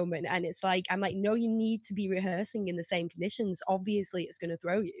stage at the moment. And it's like, I'm like, no, you need to be rehearsing in the same conditions. Obviously, it's going to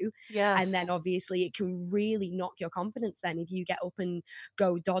throw you. Yes. And then obviously it can really knock your confidence then if you get up and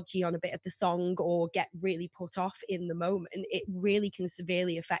go dodgy on a bit of the song or get really put off in the moment. It really can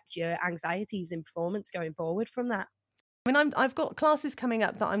severely affect your anxieties in performance going forward from that. I've got classes coming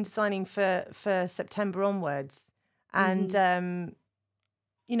up that I'm designing for September onwards, and I'm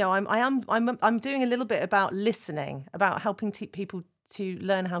doing a little bit about listening, about helping people to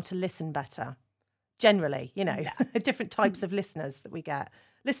learn how to listen better. Generally, Yeah. different types of listeners that we get.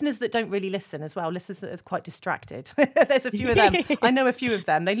 Listeners that don't really listen as well, listeners that are quite distracted. There's a few of them. I know a few of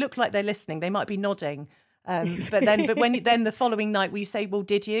them. They look like they're listening. They might be nodding. But when then the following night, will you say, well,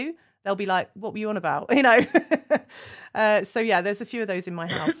 did you? They'll be like, what were you on about? So yeah, there's a few of those in my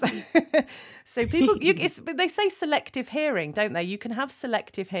house. So but they say selective hearing, don't they? You can have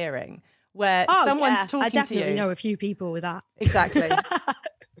selective hearing where someone's I talking to definitely you. know a few people with that. Exactly.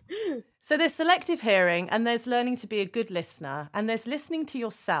 So there's selective hearing, and there's learning to be a good listener, and there's listening to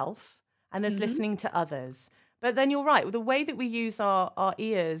yourself, and there's listening to others. But then you're right, with the way that we use our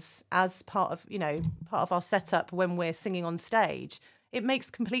ears as part of our setup when we're singing on stage, it makes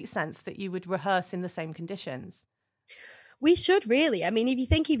complete sense that you would rehearse in the same conditions. We should really. I mean, if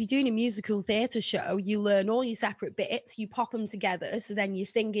you're doing a musical theatre show, you learn all your separate bits, you pop them together. So then you're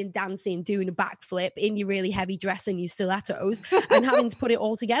singing, dancing, doing a backflip in your really heavy dress and your stilettos and having to put it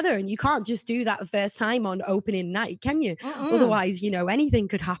all together. And you can't just do that the first time on opening night, can you? Otherwise, anything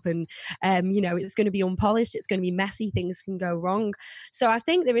could happen. It's going to be unpolished, it's going to be messy, things can go wrong. So I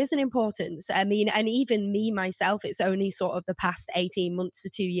think there is an importance. I mean, and even me myself, it's only sort of the past 18 months to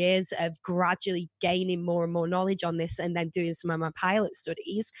 2 years of gradually gaining more and more knowledge on this and then doing some of my pilot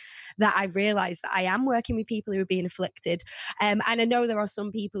studies that I realized that I am working with people who are being afflicted. And I know there are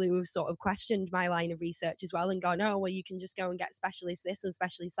some people who have sort of questioned my line of research as well and gone, oh, well, you can just go and get specialist this and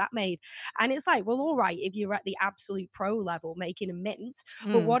specialist that made. And it's like, well, all right, if you're at the absolute pro level making a mint,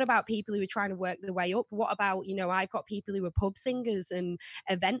 but what about people who are trying to work their way up? What about, I've got people who are pub singers and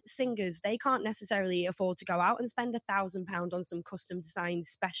event singers. They can't necessarily afford to go out and spend £1,000 on some custom designed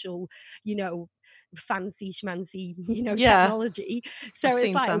special, fancy schmancy, technology. So I've it's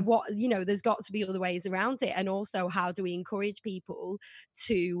seen like, some. there's got to be other ways around it. And also, how do we encourage people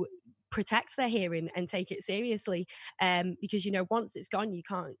to protect their hearing and take it seriously? Because once it's gone, you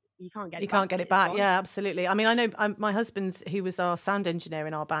can't get You it back. can't get it back. Yeah, absolutely. I mean, I know my husband, who was our sound engineer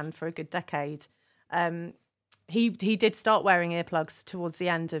in our band for a good decade, he did start wearing earplugs towards the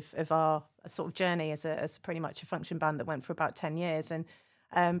end of our sort of journey as pretty much a function band that went for about 10 years. And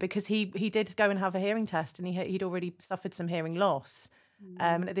because he did go and have a hearing test, and he'd already suffered some hearing loss.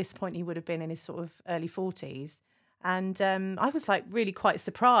 And at this point, he would have been in his sort of early 40s. And I was like really quite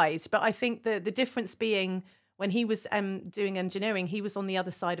surprised. But I think the difference being when he was doing engineering, he was on the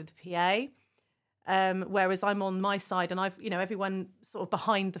other side of the PA. Whereas I'm on my side, and everyone sort of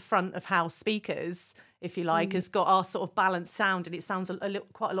behind the front of house speakers, if you like, has got our sort of balanced sound, and it sounds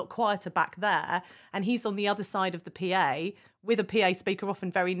quite a lot quieter back there. And he's on the other side of the PA with a PA speaker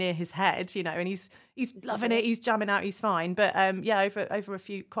often very near his head, and he's loving it, he's jamming out, he's fine. But over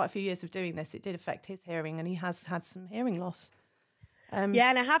quite a few years of doing this, it did affect his hearing, and he has had some hearing loss. Yeah,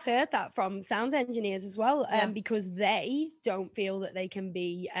 and I have heard that from sound engineers as well, because they don't feel that they can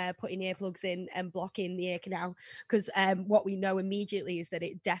be putting earplugs in and blocking the ear canal, because what we know immediately is that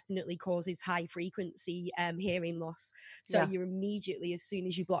it definitely causes high frequency hearing loss. So you're immediately, as soon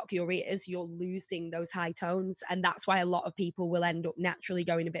as you block your ears, you're losing those high tones, and that's why a lot of people will end up naturally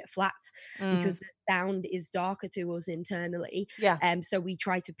going a bit flat because the sound is darker to us internally. So we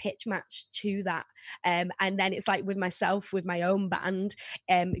try to pitch match to that, and then it's like with myself, with my own band,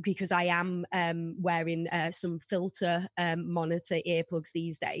 because I am wearing some filter monitor earplugs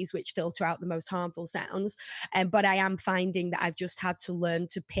these days, which filter out the most harmful sounds. But I am finding that I've just had to learn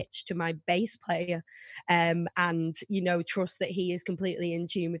to pitch to my bass player, and trust that he is completely in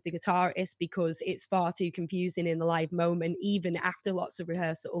tune with the guitarist, because it's far too confusing in the live moment, even after lots of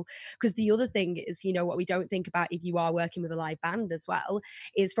rehearsal. Because the other thing is, what we don't think about if you are working with a live band as well,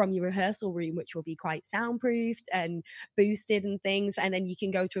 is from your rehearsal room, which will be quite soundproofed and boosted and things, and then you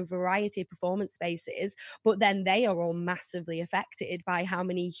can go to a variety of performance spaces, but then they are all massively affected by how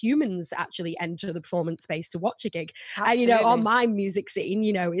many humans actually enter the performance space to watch a gig. Absolutely. And on my music scene,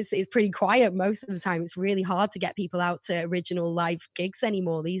 it's pretty quiet most of the time. It's really hard to get people out to original live gigs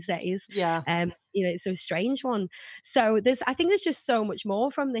anymore these days. It's a strange one. So I think there's just so much more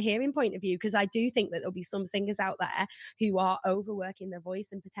from the hearing point of view, because I do think that there'll be some singers out there who are overworking their voice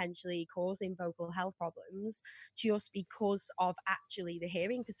and potentially causing vocal health problems just because of actually the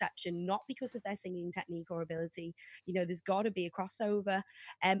hearing perception, not because of their singing technique or ability. There's got to be a crossover.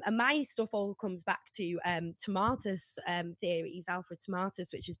 And my stuff all comes back to Tomatis theories, Alfred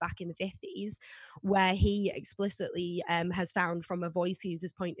Tomatis, which was back in the 50s, where he explicitly has found from a voice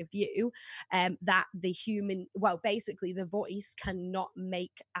user's point of view that basically the voice cannot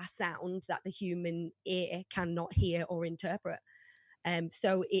make a sound that the human ear cannot hear or interpret.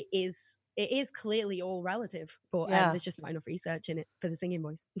 So it is clearly all relative, but Yeah. there's just not enough research in it for the singing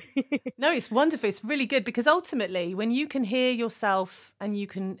voice. No, it's wonderful. It's really good because ultimately, when you can hear yourself and you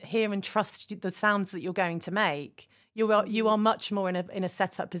can hear and trust the sounds that you're going to make, you are much more in a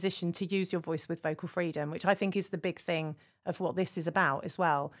set up position to use your voice with vocal freedom, which I think is the big thing of what this is about as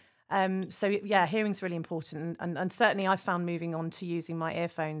well. So yeah, hearing's really important, and certainly I found moving on to using my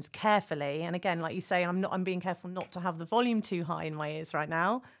earphones carefully. And again, like you say, I'm being careful not to have the volume too high in my ears right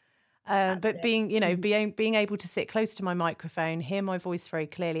now. That's But it. being able to sit close to my microphone, hear my voice very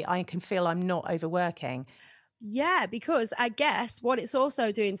clearly, I can feel I'm not overworking. Yeah, because I guess what it's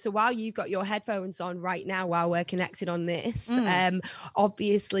also doing, so while you've got your headphones on right now while we're connected on this, Mm.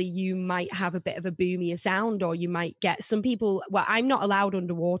 obviously you might have a bit of a boomier sound, or you might get some people, well, I'm not allowed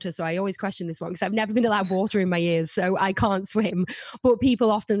underwater, so I always question this one because I've never been allowed water in my ears, so I can't swim. But people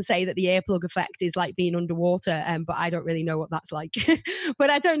often say that the earplug effect is like being underwater, but I don't really know what that's like.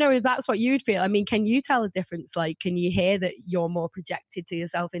 But I don't know if that's what you'd feel. I mean, can you tell a difference? Like, can you hear that you're more projected to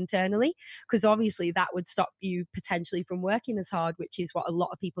yourself internally? Because obviously that would stop you potentially from working as hard, which is what a lot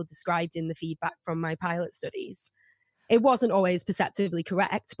of people described in the feedback from my pilot studies. It wasn't always perceptively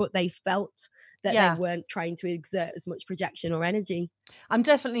correct, but they felt that they Yeah, weren't trying to exert as much projection or energy. I'm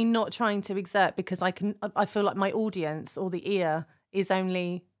definitely not trying to exert because I feel like my audience or the ear is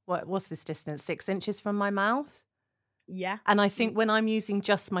only, what's this distance, 6 inches from my mouth. Yeah. And I think when I'm using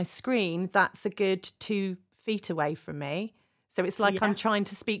just my screen, that's a good 2 feet away from me. So it's like I'm trying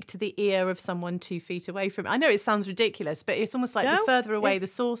to Yes. speak to the ear of someone 2 feet away from me. I know it sounds ridiculous, but it's almost like the No, further away it's the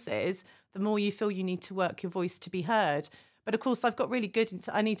source is, the more you feel you need to work your voice to be heard. But of course, I've got really good,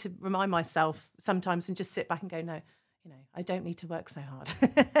 I need to remind myself sometimes and just sit back and go, no, I don't need to work so hard.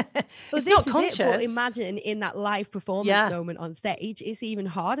 But It's this not is it. But conscious. imagine in that live performance Yeah. moment on stage, it's even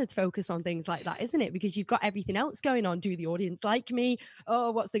harder to focus on things like that, isn't it? Because you've got everything else going on. Do the audience like me?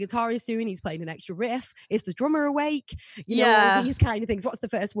 Oh, what's the guitarist doing? He's playing an extra riff. Is the drummer awake? All Yeah. these kind of things. What's the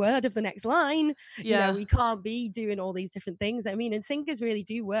first word of the next line? Yeah. We can't be doing all these different things. I mean, and singers really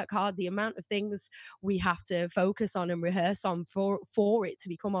do work hard. The amount of things we have to focus on and rehearse on for it to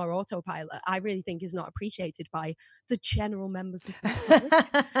become our autopilot, I really think is not appreciated by the general members of the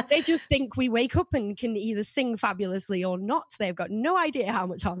public. They just think we wake up and can either sing fabulously or not. They've got no idea how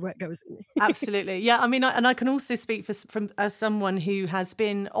much hard work goes in. Absolutely. Yeah. I mean, and I can also speak from as someone who has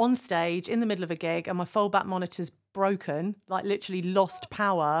been on stage in the middle of a gig and my foldback monitor's broken, like literally lost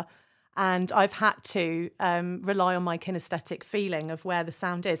power. And I've had to rely on my kinesthetic feeling of where the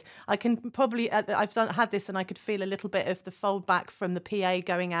sound is. I can probably, had this and I could feel a little bit of the foldback from the PA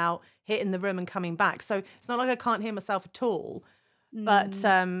going out, hitting the room and coming back. So it's not like I can't hear myself at all. But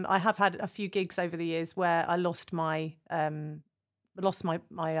Mm. I have had a few gigs over the years where I lost my foldback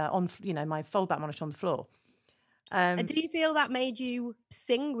monitor on the floor. And do you feel that made you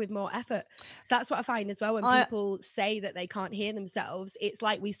sing with more effort? So that's what I find as well. When I people say that they can't hear themselves, it's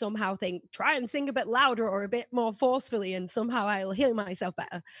like we somehow think, try and sing a bit louder or a bit more forcefully, and somehow I'll hear myself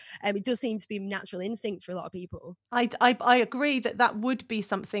better. It does seem to be natural instinct for a lot of people. I agree that that would be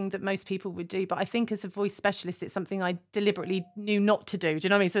something that most people would do, but I think as a voice specialist, it's something I deliberately knew not to do. Do you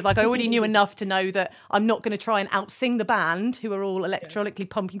know what I mean? So it's like I already knew enough to know that I'm not going to try and outsing the band who are all Yeah. electronically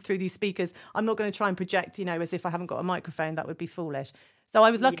pumping through these speakers. I'm not going to try and project, as if I haven't got a microphone. That would be foolish. So I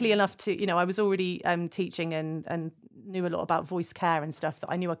was lucky Yeah. enough to, I was already teaching and knew a lot about voice care and stuff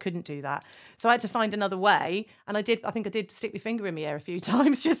that I knew I couldn't do that. So I had to find another way. And I think I did stick my finger in my ear a few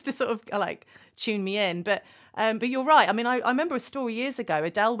times just to sort of like tune me in. But you're right. I mean, I remember a story years ago.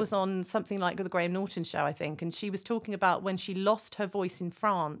 Adele was on something like the Graham Norton show, I think, and she was talking about when she lost her voice in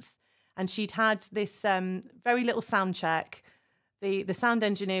France, and she'd had this very little sound check. The sound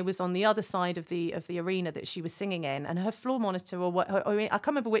engineer was on the other side of the arena that she was singing in, and her floor monitor or I can't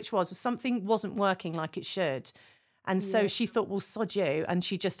remember which was something wasn't working like it should. And so Yeah. she thought, well, sod you. And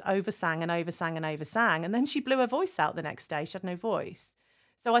she just oversang and oversang and oversang. And then she blew her voice out the next day. She had no voice.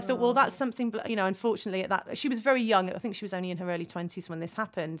 So I thought, well, that's Oh, something, unfortunately, she was very young. I think she was only in her early 20s when this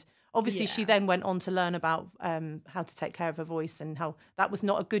happened. Obviously, she yeah. then went on to learn about how to take care of her voice and how that was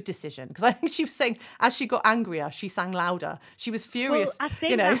not a good decision. Because I think she was saying, as she got angrier, she sang louder. She was Well, furious, I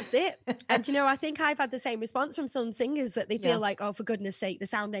think that's it. And I think I've had the same response from some singers that they Yeah. feel like, oh, for goodness sake, the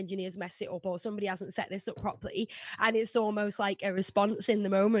sound engineers mess it up or somebody hasn't set this up properly. And it's almost like a response in the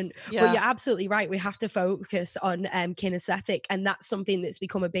moment. But Yeah. you're absolutely right. We have to focus on kinesthetic. And that's something that's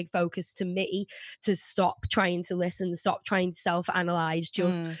become a big focus to me, to stop trying to listen, stop trying to self-analyze,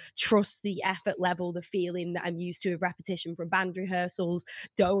 just Mm. trust the effort level, the feeling that I'm used to of repetition from band rehearsals.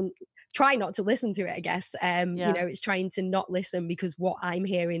 Don't try not to listen to it, I guess. You Yeah. know, it's trying to not listen because what I'm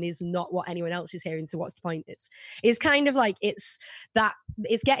hearing is not what anyone else is hearing. So what's the point? It's kind of like that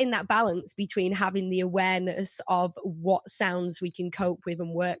it's getting that balance between having the awareness of what sounds we can cope with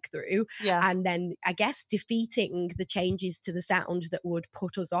and work through, Yeah. and then I guess defeating the changes to the sound that would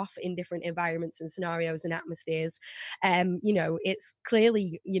put us off in different environments and scenarios and atmospheres. You know, it's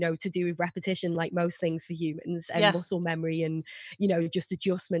clearly, you know, to do with repetition, like most things for humans, and Yeah. muscle memory, and, you know, just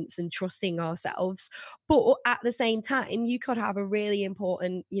adjustments and trusting ourselves. But at the same time, you could have a really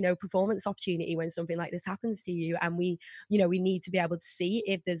important, you know, performance opportunity when something like this happens to you. And we, you know, we need to be able to see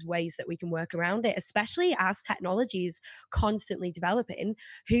if there's ways that we can work around it, especially as technology is constantly developing.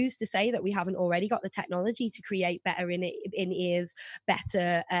 Who's to say that we haven't already got the technology to create better in ears,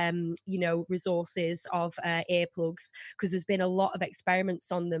 better, you know, resources of earplugs? Because there's been a lot of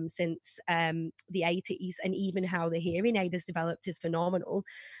experiments on them since the 80s, and even how the hearing aid has developed is phenomenal.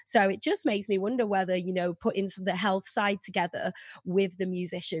 So it just makes me wonder whether, you know, putting the health side together with the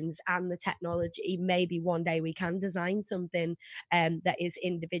musicians and the technology, maybe one day we can design something that is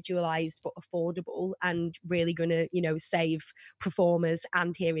individualized but affordable and really going to, you know, save performers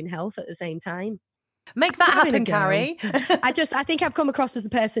and hearing health at the same time. Make that Having a happen, go. Carrie. I think I've come across as the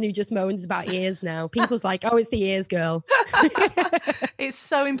person who just moans about ears now. People's like, oh, it's the ears, girl. It's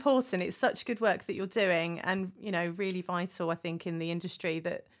so important. It's such good work that you're doing, and, you know, really vital, I think, in the industry,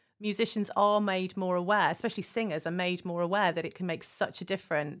 that musicians are made more aware, especially singers are made more aware that it can make such a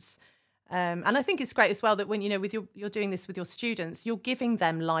difference. And I think it's great as well that when, you know, with you're doing this with your students, you're giving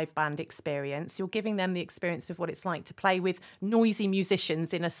them live band experience. You're giving them the experience of what it's like to play with noisy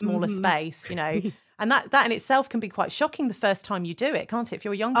musicians in a smaller Mhm. space, you know. And that in itself can be quite shocking the first time you do it, can't it? If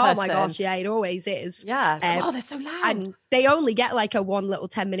you're a young Oh my person. gosh, yeah, it always is. Yeah. Like, Um, oh, they're so loud. and they only get like a one little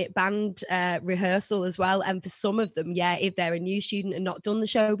 10-minute band rehearsal as well. And for some of them, yeah, if they're a new student and not done the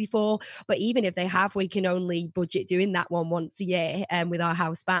show before, but even if they have, we can only budget doing that one once a year with our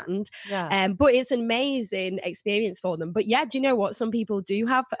house band. Yeah. But it's an amazing experience for them. But yeah, do you know what? Some people do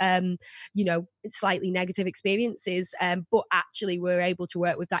have, you know, slightly negative experiences, but actually we're able to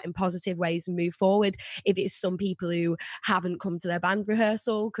work with that in positive ways and move forward. If it's some people who haven't come to their band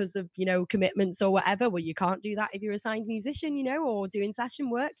rehearsal because of, you know, commitments or whatever, well, you can't do that if you're a signed musician, you know, or doing session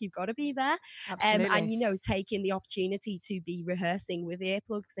work. You've got to be there. And Absolutely. you know, taking the opportunity to be rehearsing with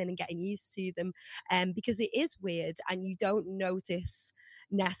earplugs in and getting used to them, because it is weird and you don't notice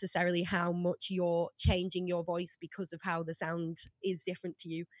necessarily how much you're changing your voice because of how the sound is different to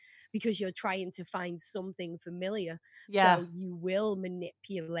you, because you're trying to find something familiar. Yeah. So you will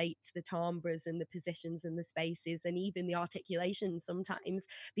manipulate the timbres and the positions and the spaces and even the articulation sometimes,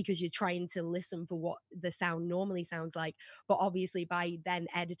 because you're trying to listen for what the sound normally sounds like. But obviously, by then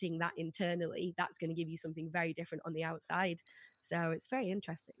editing that internally, that's going to give you something very different on the outside. So it's very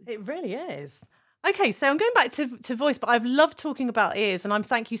interesting. It really is. Okay, so I'm going back to voice, but I've loved talking about ears, and I'm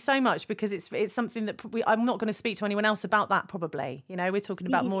thank you so much, because it's something that I'm not going to speak to anyone else about that probably. You know, we're talking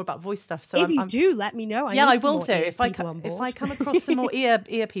about more about voice stuff, so If you I'm do, let me know. I yeah, need I some will more do. ears people on If I board. come across some more ear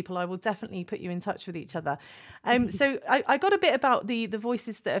people, I will definitely put you in touch with each other. So I got a bit about the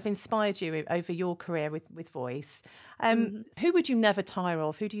voices that have inspired you over your career with voice. Mhm. Who would you never tire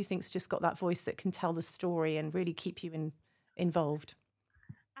of? Who do you think's just got that voice that can tell the story and really keep you involved?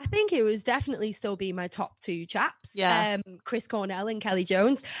 I think it was definitely still be my top two chaps, Yeah. Chris Cornell and Kelly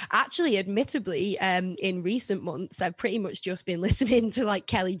Jones. Actually, admittably, in recent months, I've pretty much just been listening to like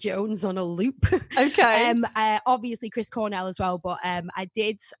Kelly Jones on a loop. Okay. Obviously Chris Cornell as well, but I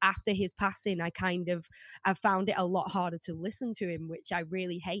did, after his passing, I found it a lot harder to listen to him, which I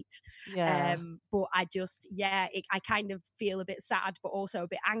really hate. Yeah. But I just, yeah, I kind of feel a bit sad, but also a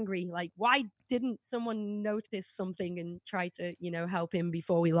bit angry. Like, why didn't someone notice something and try to, you know, help him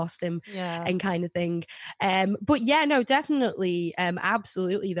before we lost him, Yeah. and kind of thing. But yeah, no, definitely,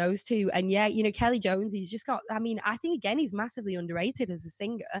 absolutely those two. And yeah, you know, Kelly Jones, he's just got, I mean, I think again, he's massively underrated as a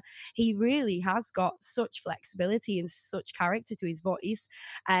singer. He really has got such flexibility and such character to his voice.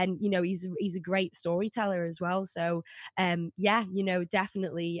 And, you know, he's a great storyteller as well. So yeah, you know,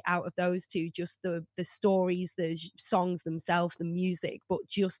 definitely out of those two, just the stories, the songs themselves, the music, but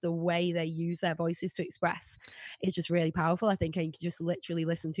just the way they use their voices to express is just really powerful. I think, and you can just literally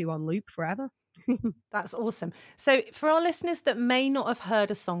listen to on loop forever. That's awesome. So, for our listeners that may not have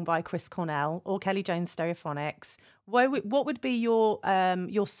heard a song by Chris Cornell or Kelly Jones Stereophonics, what would be your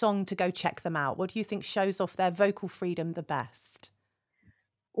song to go check them out? What do you think shows off their vocal freedom the best?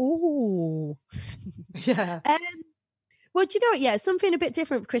 Oh, Yeah. Well, do you know what? Yeah, something a bit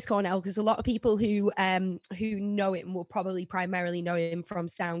different with Chris Cornell, because a lot of people who know him will probably primarily know him from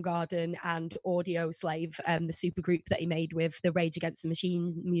Soundgarden and Audio Slave, the supergroup that he made with the Rage Against the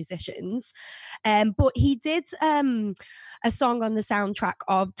Machine musicians. But he did a song on the soundtrack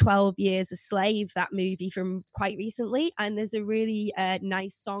of 12 Years a Slave, that movie from quite recently. And there's a really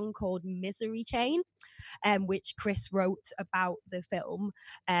nice song called Misery Chain, which Chris wrote about the film,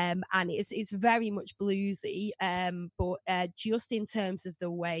 and it's very much bluesy, but just in terms of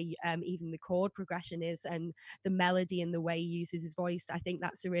the way even the chord progression is and the melody and the way he uses his voice, I think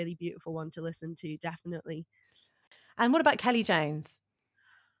that's a really beautiful one to listen to, definitely. And what about Kelly Jones?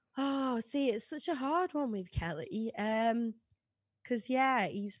 Oh, see, it's such a hard one with Kelly. Because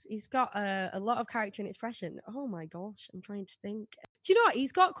he's got a lot of character and expression. Oh my gosh, I'm trying to think. Do you know what?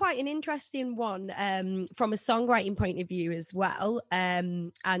 He's got quite an interesting one from a songwriting point of view as well.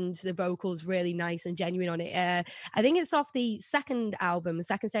 And the vocals really nice and genuine on it. I think it's off the second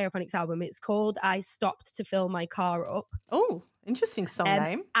Stereophonics album. It's called "I Stopped to Fill My Car Up." Oh, interesting song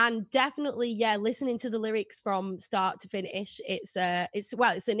name. And definitely, listening to the lyrics from start to finish, it's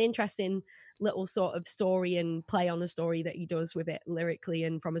an interesting little sort of story and play on a story that he does with it lyrically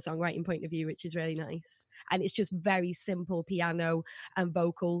and from a songwriting point of view, which is really nice. And it's just very simple piano and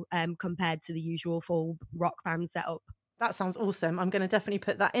vocal compared to the usual full rock band setup. That sounds awesome. I'm going to definitely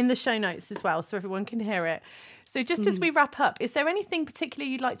put that in the show notes as well so everyone can hear it. So just as we wrap up, is there anything particular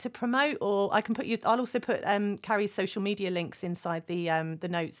you'd like to promote? Or I'll also put Carrie's social media links inside the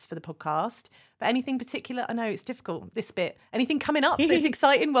notes for the podcast. But anything particular? I know it's difficult, this bit. Anything coming up that's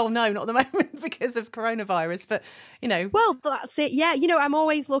exciting? Well, no, not at the moment because of coronavirus, but, Well, that's it. Yeah, I'm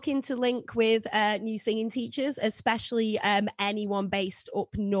always looking to link with new singing teachers, especially anyone based up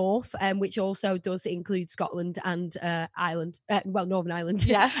north, which also does include Scotland and Ireland, Northern Ireland,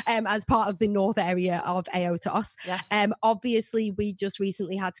 yes. As part of the north area of AOTOS. Yes. Obviously, we just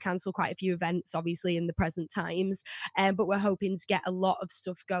recently had to cancel quite a few events, obviously, in the present times, but we're hoping to get a lot of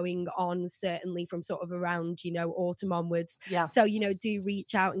stuff going on, certainly from sort of around, autumn onwards. Yeah. So, do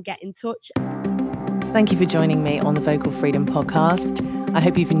reach out and get in touch. Thank you for joining me on the Vocal Freedom Podcast. I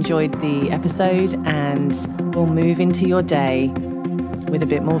hope you've enjoyed the episode and we'll move into your day with a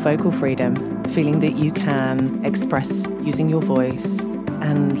bit more vocal freedom, feeling that you can express using your voice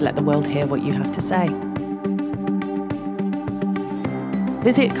and let the world hear what you have to say.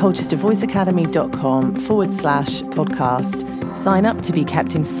 Visit colchestervoiceacademy.com/podcast. Sign up to be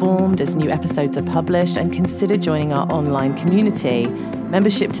kept informed as new episodes are published and consider joining our online community.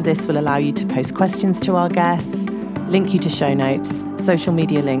 Membership to this will allow you to post questions to our guests, link you to show notes, social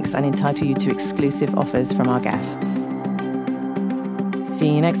media links, and entitle you to exclusive offers from our guests.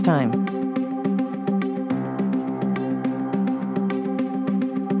 See you next time.